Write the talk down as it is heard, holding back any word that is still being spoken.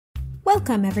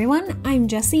Welcome everyone, I'm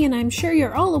Jessie and I'm sure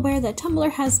you're all aware that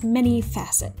Tumblr has many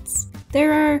facets.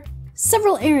 There are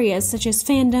several areas such as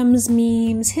fandoms,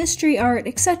 memes, history, art,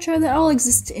 etc. that all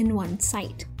exist in one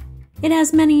site. It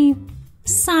has many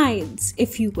sides,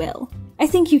 if you will. I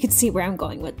think you can see where I'm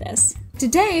going with this.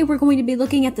 Today we're going to be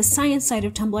looking at the science side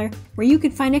of Tumblr, where you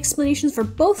can find explanations for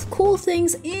both cool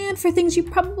things and for things you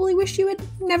probably wish you had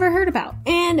never heard about.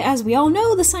 And as we all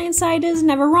know, the science side is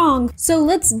never wrong, so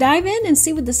let's dive in and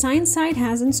see what the science side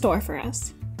has in store for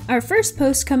us. Our first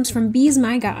post comes from Bees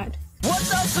My God. What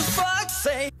does the fox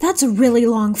say? That's a really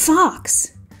long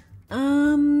fox.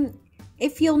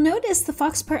 If you'll notice, the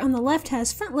fox part on the left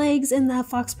has front legs and the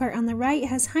fox part on the right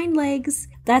has hind legs.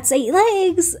 That's 8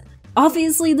 legs!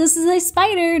 Obviously this is a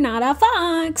spider, not a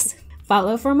fox!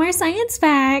 Follow for more science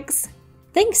facts!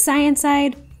 Thanks, Science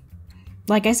Side!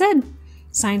 Like I said,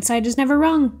 Science Side is never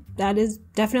wrong. That is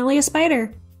definitely a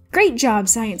spider. Great job,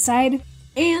 Science Side!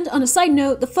 And on a side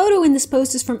note, the photo in this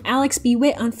post is from Alex B.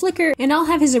 Witt on Flickr, and I'll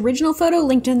have his original photo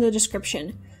linked in the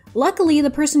description. Luckily, the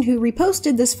person who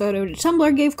reposted this photo to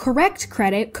Tumblr gave correct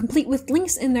credit, complete with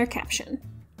links in their caption.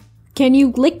 Can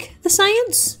you lick the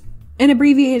science? An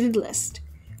abbreviated list.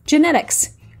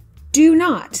 Genetics. Do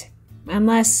not.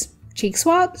 Unless cheek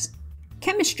swabs.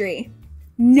 Chemistry.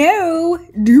 No,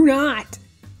 do not.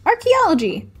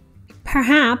 Archaeology.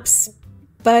 Perhaps,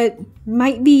 but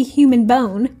might be human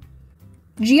bone.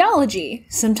 Geology.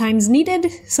 Sometimes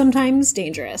needed, sometimes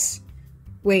dangerous.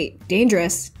 Wait,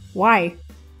 dangerous? Why?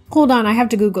 Hold on, I have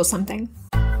to Google something.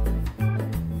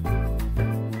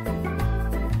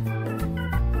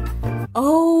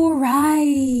 Oh,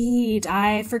 right.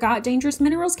 I forgot dangerous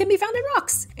minerals can be found in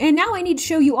rocks. And now I need to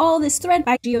show you all this thread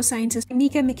by geoscientist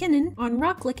Mika McKinnon on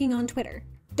rock licking on Twitter.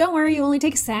 Don't worry, it'll only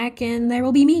take a sec and there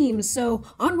will be memes, so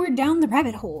onward down the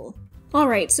rabbit hole.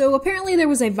 Alright, so apparently there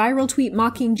was a viral tweet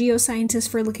mocking geoscientists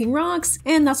for licking rocks,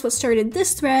 and that's what started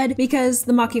this thread because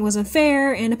the mocking was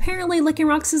unfair, and apparently licking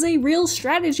rocks is a real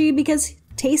strategy because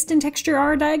taste and texture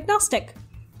are diagnostic.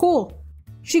 Cool.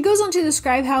 She goes on to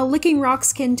describe how licking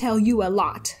rocks can tell you a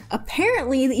lot.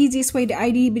 Apparently, the easiest way to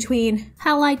ID between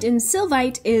halite and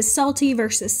sylvite is salty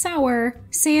versus sour,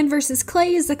 sand versus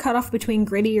clay is the cutoff between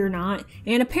gritty or not,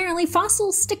 and apparently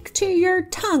fossils stick to your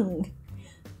tongue.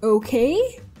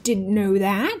 Okay. Didn't know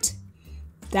that.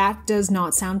 That does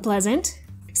not sound pleasant.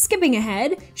 Skipping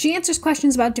ahead, she answers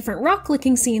questions about different rock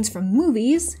licking scenes from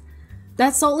movies.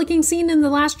 That salt licking scene in The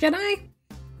Last Jedi?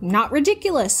 Not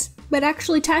ridiculous, but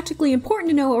actually tactically important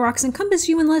to know what rocks encompass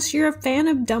you unless you're a fan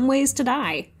of dumb ways to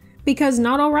die. Because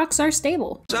not all rocks are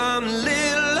stable. I'm a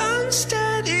little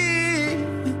unsteady.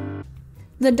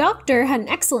 The doctor had an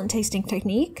excellent tasting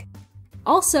technique.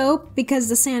 Also, because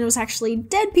the sand was actually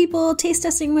dead people, taste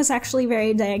testing was actually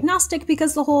very diagnostic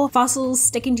because the whole fossils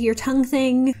sticking to your tongue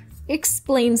thing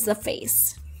explains the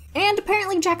face. And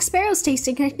apparently Jack Sparrow's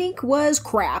tasting technique was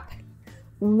crap.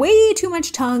 Way too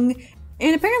much tongue,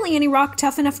 and apparently any rock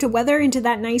tough enough to weather into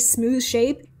that nice smooth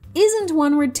shape isn't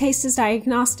one where taste is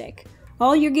diagnostic.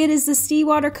 All you get is the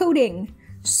seawater coating.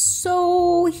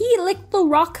 So he licked the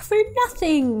rock for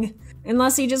nothing.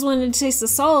 Unless he just wanted to taste the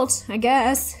salt, I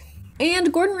guess.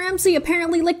 And Gordon Ramsay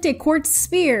apparently licked a quartz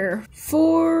sphere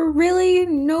for really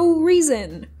no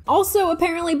reason. Also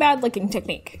apparently bad licking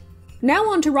technique.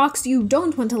 Now on to rocks you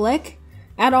don't want to lick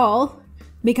at all,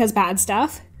 because bad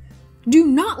stuff. Do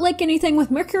not lick anything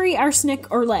with mercury, arsenic,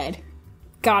 or lead.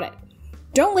 Got it.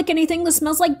 Don't lick anything that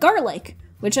smells like garlic,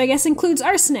 which I guess includes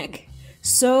arsenic.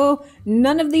 So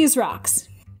none of these rocks.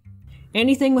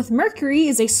 Anything with mercury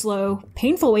is a slow,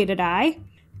 painful way to die.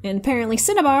 And apparently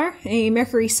cinnabar, a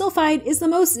mercury sulfide, is the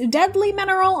most deadly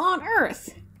mineral on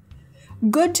Earth.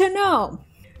 Good to know.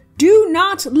 Do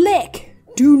not lick.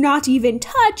 Do not even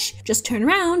touch. Just turn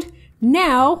around.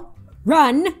 Now,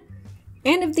 run.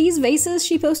 And if these vases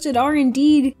she posted are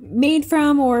indeed made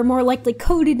from or more likely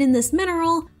coated in this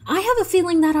mineral, I have a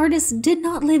feeling that artist did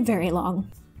not live very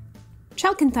long.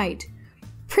 Chalconthite.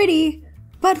 Pretty,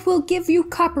 but will give you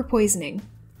copper poisoning.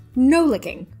 No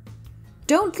licking.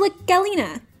 Don't lick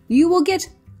galena. You will get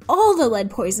all the lead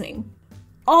poisoning.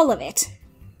 All of it.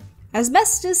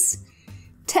 Asbestos,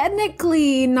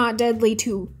 technically not deadly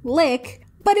to lick,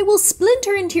 but it will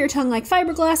splinter into your tongue like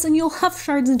fiberglass and you'll huff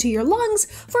shards into your lungs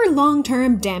for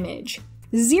long-term damage.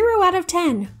 0 out of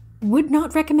 10. Would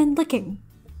not recommend licking.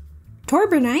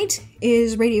 Torbernite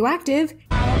is radioactive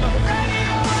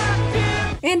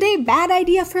and a bad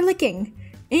idea for licking,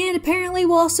 and apparently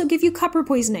will also give you copper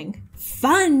poisoning.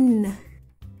 Fun!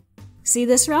 See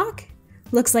this rock?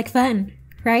 Looks like fun,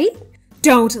 right?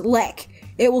 Don't lick.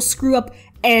 It will screw up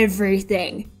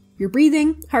everything. Your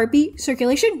breathing, heartbeat,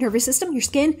 circulation, nervous system, your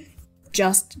skin.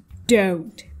 Just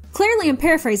don't. Clearly I'm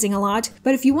paraphrasing a lot,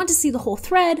 but if you want to see the whole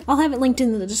thread, I'll have it linked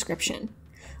in the description.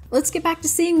 Let's get back to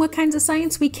seeing what kinds of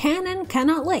science we can and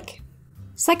cannot lick.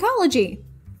 Psychology.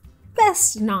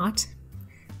 Best not.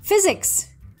 Physics.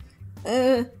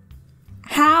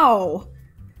 How?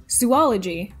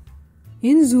 Zoology.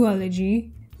 In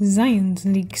zoology, science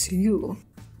leaks you.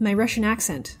 My Russian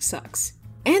accent sucks.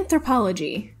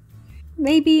 Anthropology.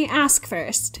 Maybe ask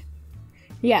first.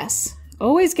 Yes,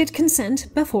 always get consent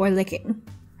before licking.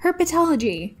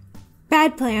 Herpetology.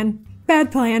 Bad plan,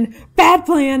 bad plan, bad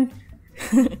plan!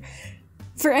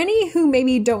 For any who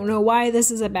maybe don't know why this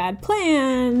is a bad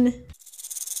plan...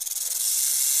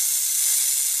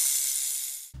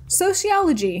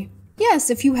 Sociology.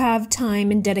 Yes, if you have time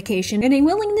and dedication and a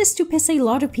willingness to piss a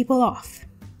lot of people off.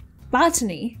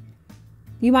 Botany.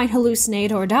 You might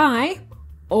hallucinate or die,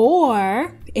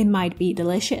 or it might be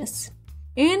delicious.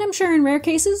 And I'm sure in rare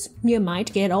cases, you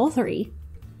might get all three.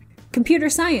 Computer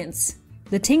science.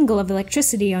 The tingle of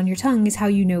electricity on your tongue is how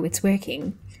you know it's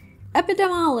working.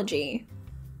 Epidemiology.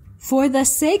 For the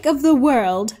sake of the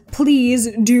world, please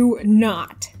do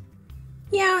not.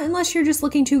 Yeah, unless you're just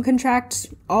looking to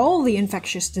contract all the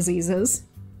infectious diseases.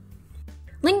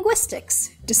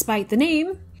 Linguistics. Despite the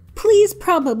name, please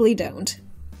probably don't.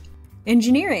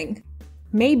 Engineering.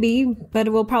 Maybe, but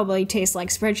it will probably taste like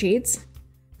spreadsheets.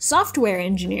 Software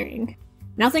engineering.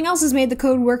 Nothing else has made the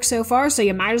code work so far, so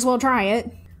you might as well try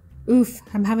it. Oof,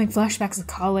 I'm having flashbacks of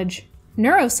college.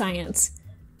 Neuroscience.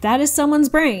 That is someone's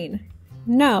brain.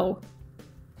 No.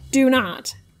 Do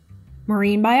not.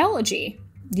 Marine biology.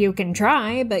 You can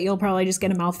try, but you'll probably just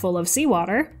get a mouthful of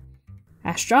seawater.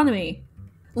 Astronomy.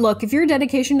 Look, if your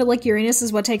dedication to lick Uranus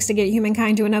is what it takes to get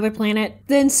humankind to another planet,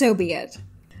 then so be it.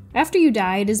 After you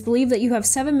die, it is believed that you have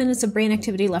 7 minutes of brain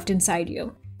activity left inside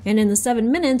you. And in the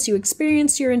 7 minutes, you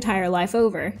experience your entire life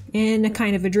over, in a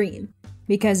kind of a dream.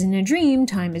 Because in a dream,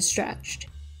 time is stretched.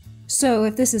 So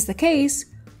if this is the case,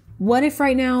 what if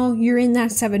right now you're in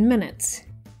that 7 minutes?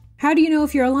 How do you know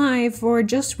if you're alive or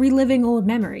just reliving old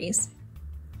memories?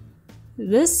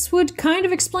 This would kind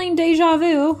of explain deja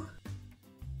vu.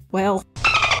 Well,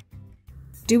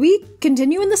 do we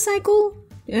continue in the cycle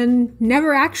and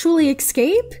never actually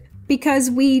escape?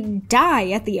 Because we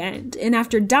die at the end, and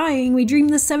after dying, we dream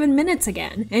the 7 minutes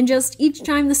again. And just each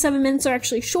time the 7 minutes are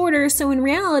actually shorter, so in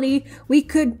reality, we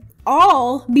could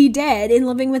all be dead and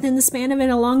living within the span of an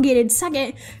elongated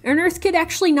second, and Earth could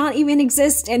actually not even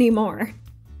exist anymore.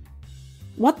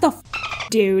 What the f,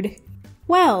 dude?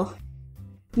 Well,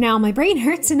 now my brain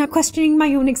hurts and I'm questioning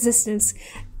my own existence.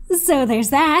 So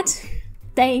there's that.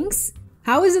 Thanks.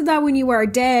 How is it that when you are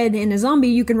dead and a zombie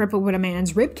you can rip open a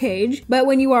man's ribcage, but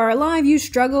when you are alive you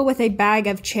struggle with a bag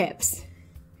of chips?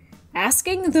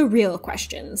 Asking the real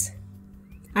questions.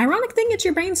 Ironic thing, it's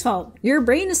your brain's fault. Your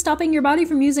brain is stopping your body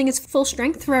from using its full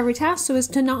strength for every task so as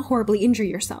to not horribly injure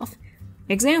yourself.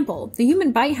 Example, the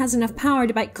human bite has enough power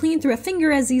to bite clean through a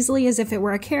finger as easily as if it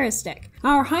were a carrot stick.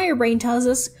 Our higher brain tells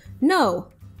us, no,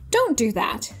 don't do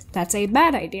that. That's a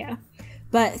bad idea.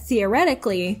 But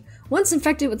theoretically, once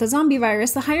infected with the zombie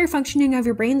virus, the higher functioning of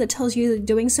your brain that tells you that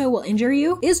doing so will injure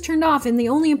you is turned off, and the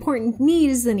only important need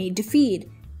is the need to feed,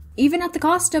 even at the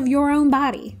cost of your own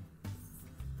body.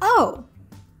 Oh,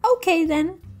 okay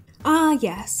then. Ah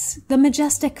yes, the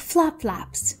majestic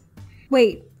flap-flaps.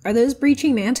 Wait, are those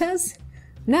breaching mantas?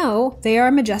 No, they are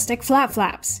majestic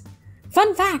flap-flaps.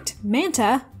 Fun fact,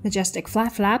 manta, majestic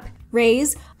flap-flap,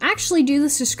 rays actually do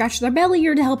this to scratch their belly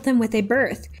or to help them with a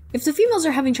birth. If the females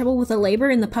are having trouble with a labor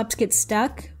and the pups get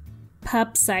stuck,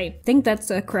 pups, I think that's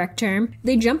the correct term,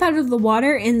 they jump out of the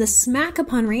water and the smack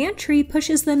upon re-entry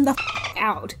pushes them the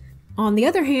out. On the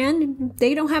other hand,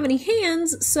 they don't have any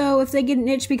hands, so if they get an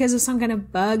itch because of some kind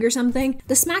of bug or something,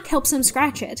 the smack helps them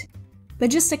scratch it.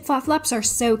 Majestic flap-flaps are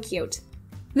so cute.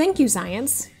 Thank you,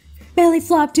 science. Belly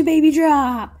flop to baby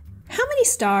drop. How many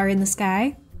star in the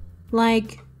sky?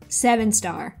 Like 7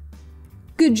 star.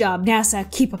 Good job, NASA.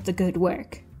 Keep up the good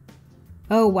work.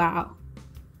 Oh wow.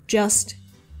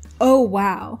 Oh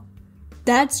wow.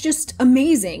 That's just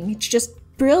amazing. It's just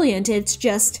brilliant. It's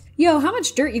just, yo, how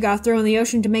much dirt you gotta throw in the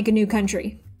ocean to make a new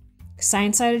country?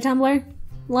 Science Side of Tumblr?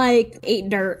 Like 8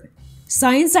 dirt.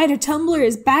 Science Side of Tumblr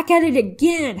is back at it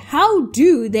again. How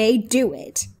do they do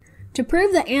it? To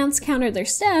prove that ants counter their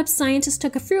steps, scientists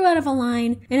took a fruit out of a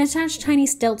line and attached tiny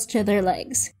stilts to their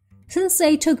legs. Since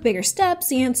they took bigger steps,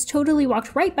 the ants totally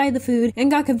walked right by the food and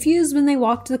got confused when they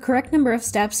walked the correct number of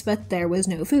steps, but there was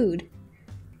no food.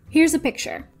 Here's a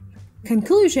picture.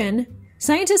 Conclusion: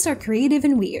 scientists are creative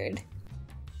and weird.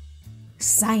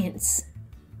 Science.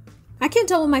 I can't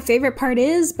tell what my favorite part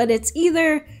is, but it's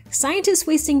either scientists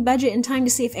wasting budget and time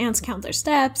to see if ants count their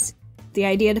steps, The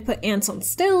idea to put ants on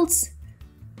stilts.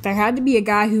 There had to be a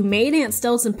guy who made ant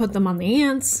stilts and put them on the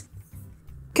ants.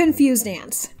 Confused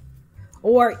ants.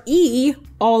 Or E,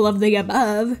 all of the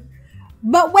above.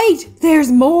 But wait,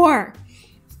 there's more!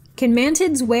 Can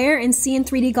mantids wear and see in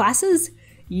 3D glasses?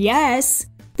 Yes!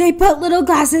 They put little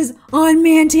glasses on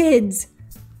mantids!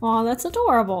 Aw, that's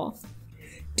adorable.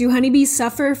 Do honeybees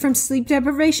suffer from sleep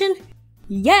deprivation?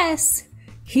 Yes!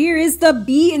 Here is the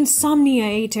bee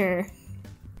insomniator.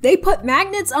 They put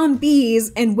magnets on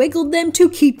bees and wiggled them to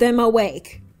keep them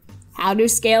awake. How do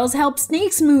scales help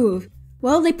snakes move?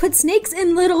 Well, they put snakes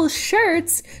in little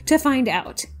shirts to find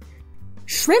out.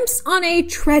 Shrimps on a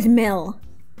treadmill.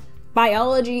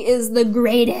 Biology is the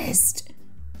greatest.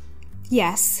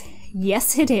 Yes,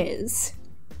 yes it is.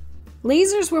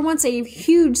 Lasers were once a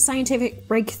huge scientific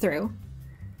breakthrough.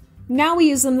 Now we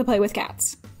use them to play with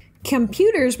cats.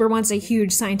 Computers were once a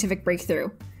huge scientific breakthrough.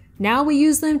 Now we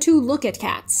use them to look at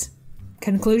cats.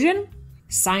 Conclusion?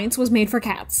 Science was made for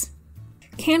cats.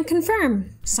 Can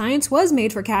confirm, science was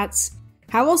made for cats.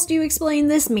 How else do you explain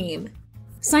this meme?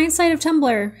 Science Side of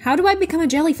Tumblr, how do I become a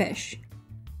jellyfish?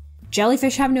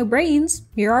 Jellyfish have no brains.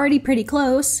 You're already pretty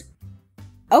close.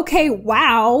 Okay,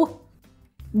 wow.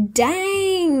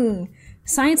 Dang.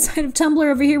 Science Side of Tumblr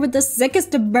over here with the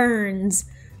sickest of burns.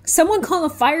 Someone call the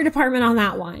fire department on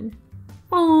that one.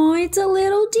 Aw, it's a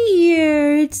little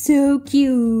deer. It's so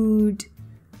cute.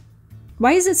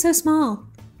 Why is it so small?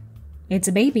 It's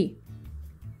a baby.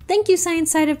 Thank you,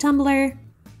 Science Side of Tumblr.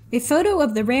 A photo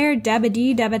of the rare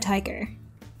Dabba-dee Dabba tiger.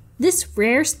 This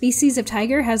rare species of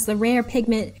tiger has the rare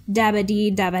pigment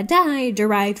Dabba-dee Dabba dye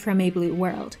derived from a blue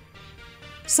world.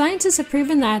 Scientists have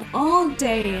proven that all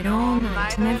day and all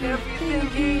night and everything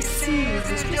he sees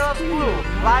is just blue,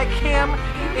 like him,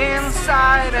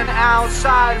 inside and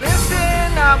outside.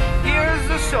 Listen up, here's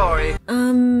the story.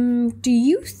 Do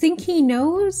you think he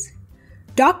knows?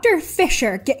 Dr.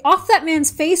 Fisher, get off that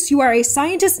man's face. You are a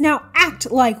scientist, now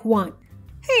act like one.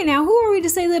 Hey now, who are we to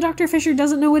say that Dr. Fisher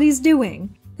doesn't know what he's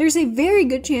doing? There's a very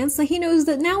good chance that he knows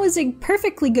that now is a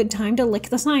perfectly good time to lick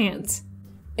the science.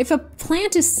 If a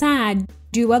plant is sad,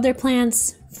 do other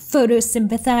plants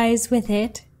photosympathize with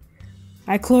it?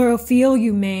 I chlorophyll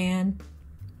you, man.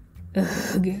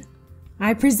 Ugh.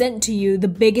 I present to you the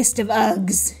biggest of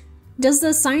Uggs. Does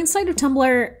the Science Side of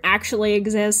Tumblr actually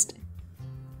exist?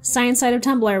 Science Side of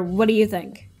Tumblr, what do you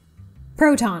think?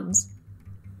 Protons.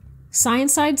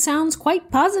 Science Side sounds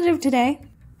quite positive today.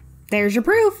 There's your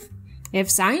proof. If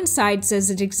Science Side says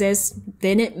it exists,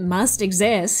 then it must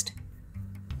exist.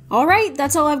 Alright,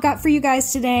 that's all I've got for you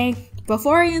guys today.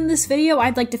 Before I end this video,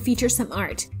 I'd like to feature some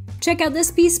art. Check out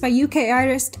this piece by UK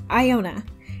artist Iona.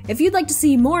 If you'd like to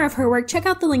see more of her work, check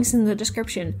out the links in the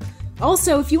description.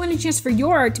 Also, if you want a chance for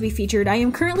your art to be featured, I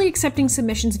am currently accepting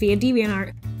submissions via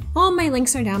DeviantArt. All my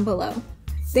links are down below.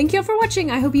 Thank you all for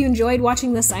watching. I hope you enjoyed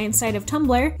watching the Science Side of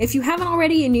Tumblr. If you haven't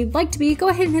already and you'd like to be, go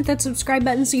ahead and hit that subscribe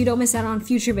button so you don't miss out on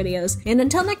future videos. And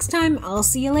until next time, I'll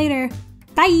see you later.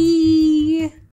 Bye!